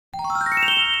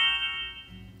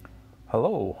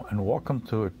Hello and welcome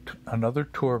to another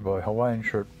tour by Hawaiian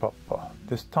Shirt Papa.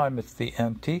 This time it's the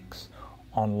Antiques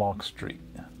on Locke Street.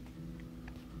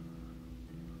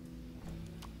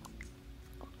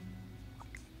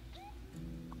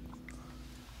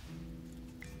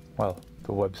 Well,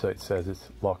 the website says it's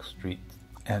Locke Street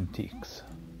Antiques.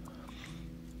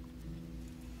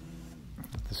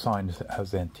 The sign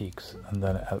has Antiques and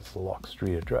then it has the Locke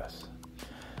Street address.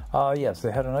 Yes,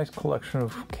 they had a nice collection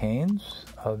of canes.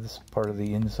 This is part of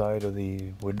the inside of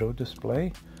the window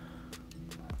display.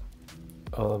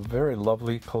 A very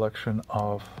lovely collection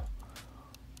of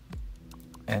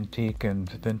antique and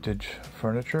vintage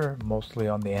furniture, mostly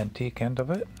on the antique end of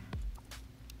it.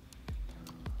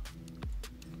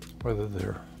 Whether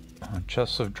they're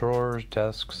chests of drawers,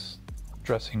 desks,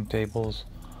 dressing tables,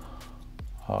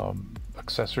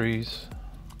 accessories.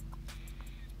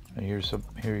 And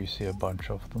here you see a bunch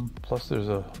of them. Plus there's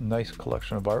a nice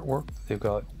collection of artwork that they've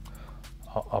got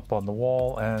up on the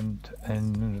wall and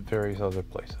in various other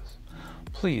places.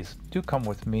 Please do come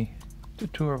with me to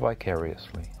tour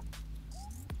vicariously.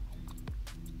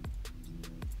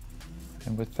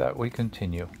 And with that we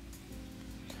continue.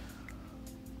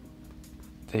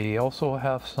 They also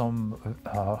have some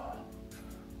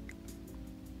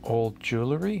old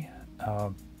jewelry,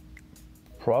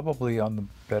 probably on the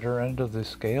better end of the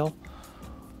scale.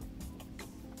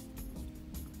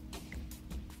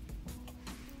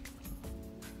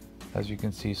 As you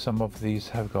can see, some of these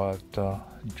have got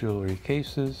jewelry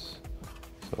cases,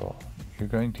 so you're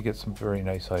going to get some very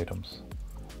nice items.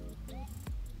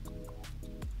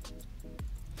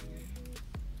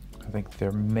 I think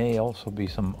there may also be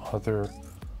some other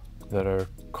that are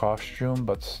costume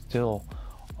but still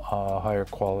higher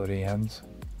quality ends,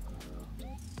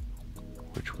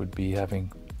 which would be having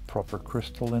proper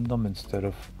crystal in them instead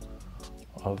of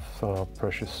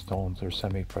precious stones or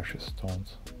semi-precious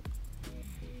stones.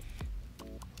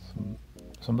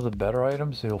 Some of the better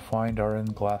items you'll find are in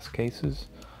glass cases,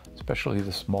 especially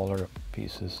the smaller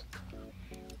pieces.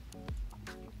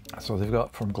 So they've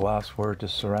got from glassware to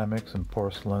ceramics and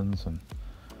porcelains and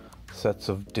sets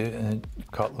of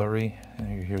cutlery.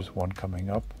 And here's one coming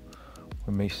up.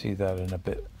 We may see that in a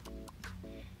bit.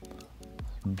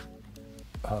 Some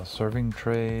serving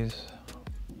trays.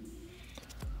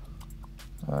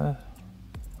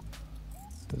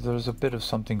 There's a bit of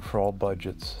something for all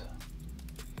budgets.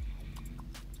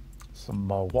 Some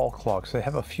wall clocks. They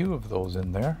have a few of those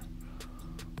in there.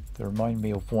 They remind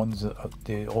me of ones,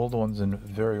 the old ones in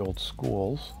very old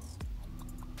schools.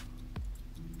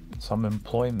 Some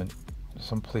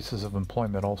places of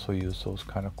employment also use those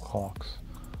kind of clocks.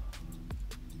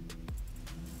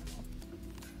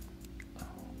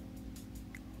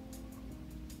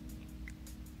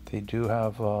 They do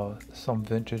have some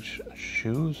vintage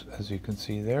shoes, as you can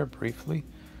see there briefly,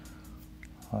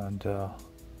 and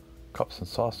cups and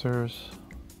saucers.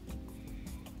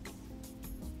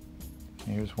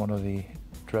 Here's one of the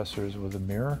dressers with a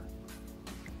mirror,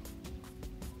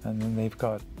 and then they've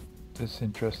got this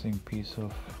interesting piece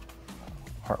of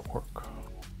artwork.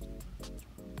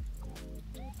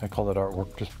 I call it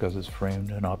artwork just because it's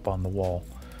framed and up on the wall.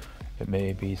 It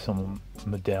may be some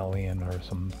medallion or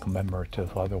some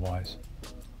commemorative otherwise.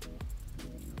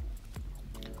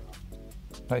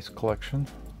 Nice collection.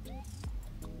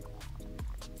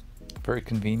 Very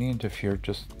convenient if you're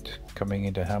just coming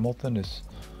into Hamilton. Is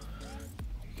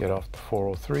you get off the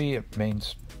 403 at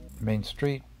Main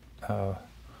Street,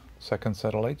 second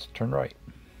set of lights, turn right.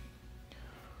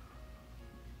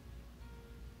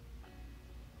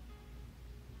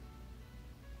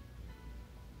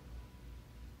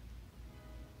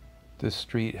 This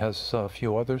street has a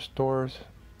few other stores,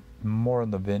 more on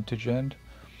the vintage end.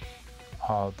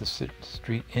 The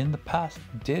street in the past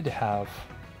did have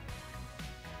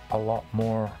a lot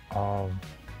more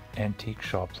antique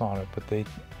shops on it, but they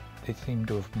seem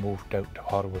to have moved out to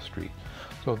Ottawa Street.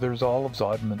 So there's Olive's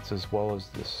Oddments as well as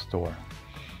this store.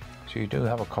 So you do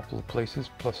have a couple of places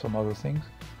plus some other things,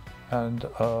 and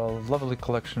a lovely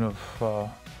collection of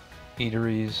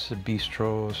eateries,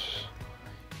 bistros,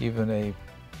 even a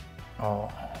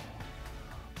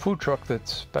food truck that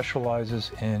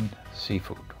specializes in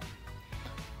seafood.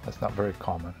 That's not very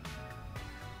common.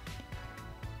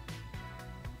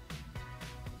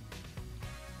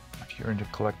 If you're into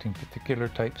collecting particular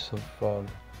types of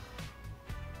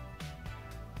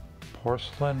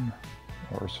porcelain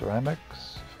or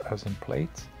ceramics, as in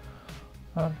plates,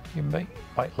 you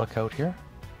might look out here.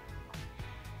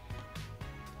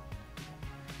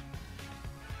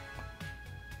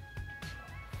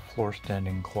 Floor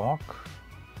standing clock.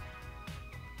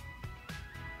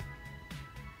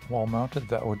 wall mounted,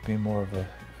 that would be more of a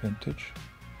vintage.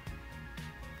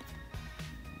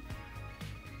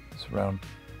 This round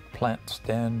plant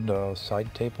stand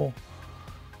side table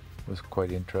was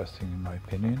quite interesting in my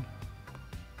opinion.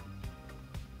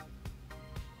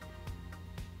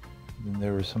 And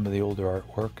there was some of the older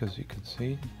artwork, as you can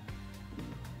see.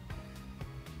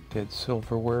 They had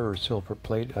silverware or silver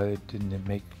plate. I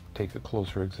didn't take a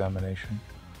closer examination.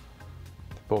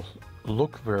 They both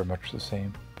look very much the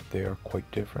same, but they are quite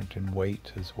different in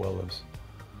weight as well as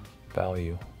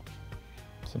value.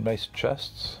 Some nice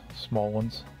chests, small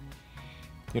ones.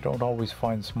 You don't always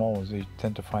find small ones, you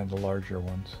tend to find the larger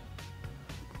ones.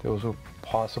 Those were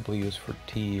possibly used for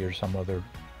tea or some other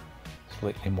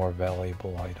slightly more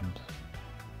valuable items.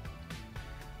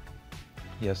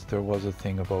 Yes, there was a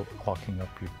thing about locking up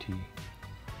your tea.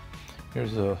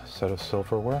 Here's a set of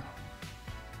silverware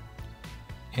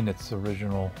in its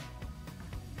original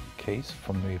case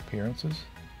from the appearances.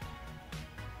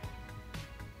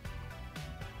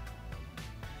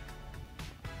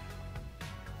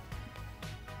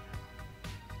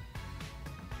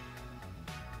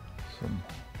 Some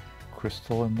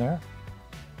crystal in there.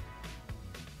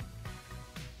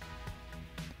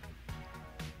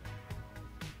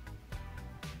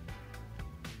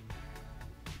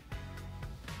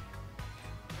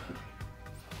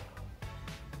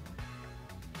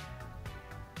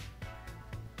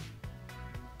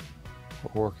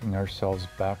 We're working ourselves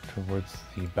back towards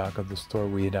the back of the store.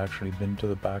 We had actually been to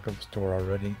the back of the store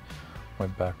already,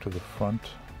 went back to the front,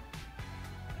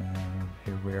 and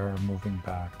here we are moving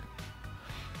back.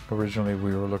 Originally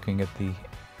we were looking at the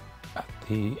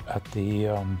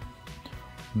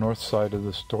north side of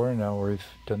the store. Now we've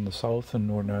done the south, and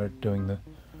we're now doing the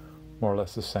more or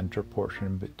less the center portion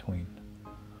in between.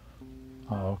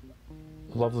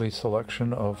 Lovely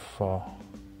selection of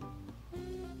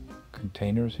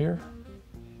containers here.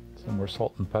 Some were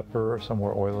salt and pepper, some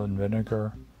were oil and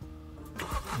vinegar.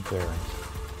 There.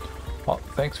 Well,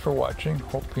 thanks for watching.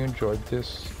 Hope you enjoyed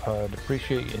this. I'd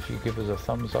appreciate if you give us a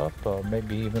thumbs up,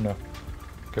 maybe even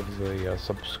give us a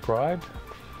subscribe.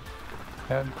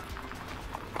 And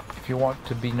if you want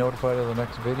to be notified of the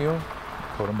next video,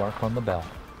 go to mark on the bell.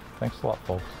 Thanks a lot,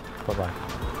 folks.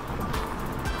 Bye-bye.